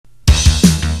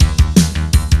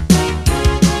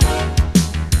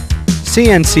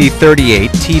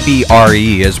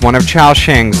CNC38TBRE is one of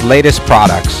Chaosheng's latest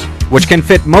products, which can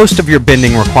fit most of your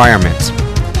bending requirements.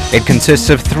 It consists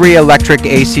of 3 electric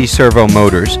AC servo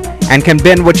motors and can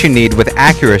bend what you need with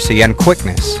accuracy and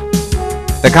quickness.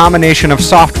 The combination of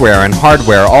software and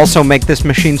hardware also make this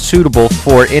machine suitable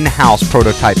for in-house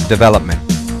prototype development.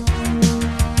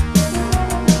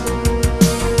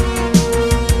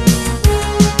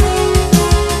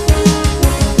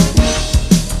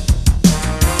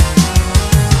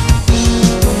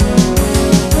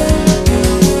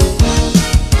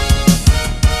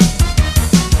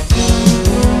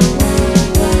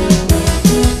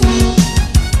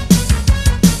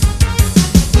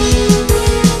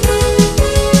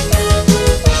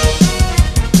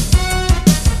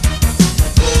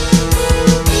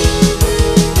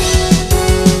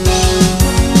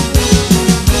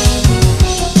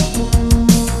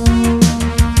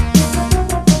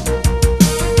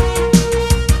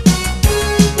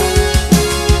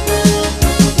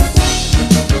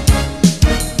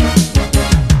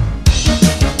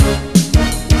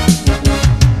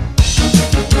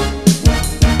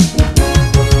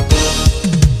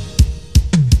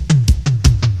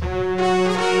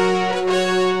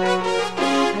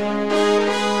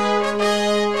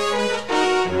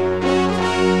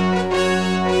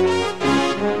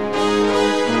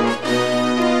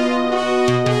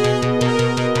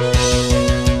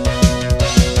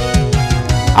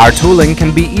 Our tooling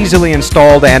can be easily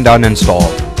installed and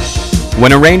uninstalled.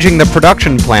 When arranging the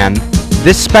production plan,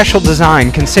 this special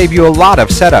design can save you a lot of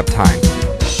setup time.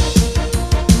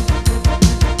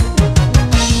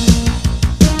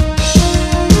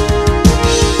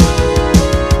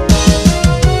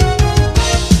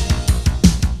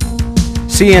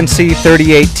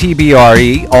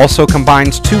 CNC38TBRE also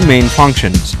combines 2 main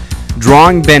functions,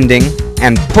 drawing bending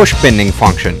and push bending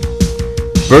function.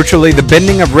 Virtually the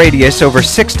bending of radius over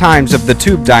 6 times of the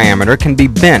tube diameter can be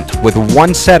bent with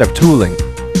one set of tooling.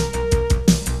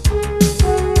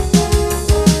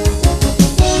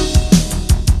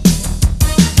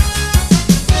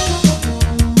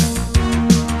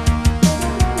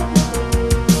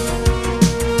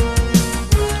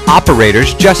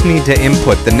 Operators just need to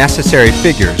input the necessary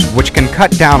figures, which can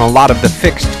cut down a lot of the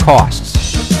fixed costs.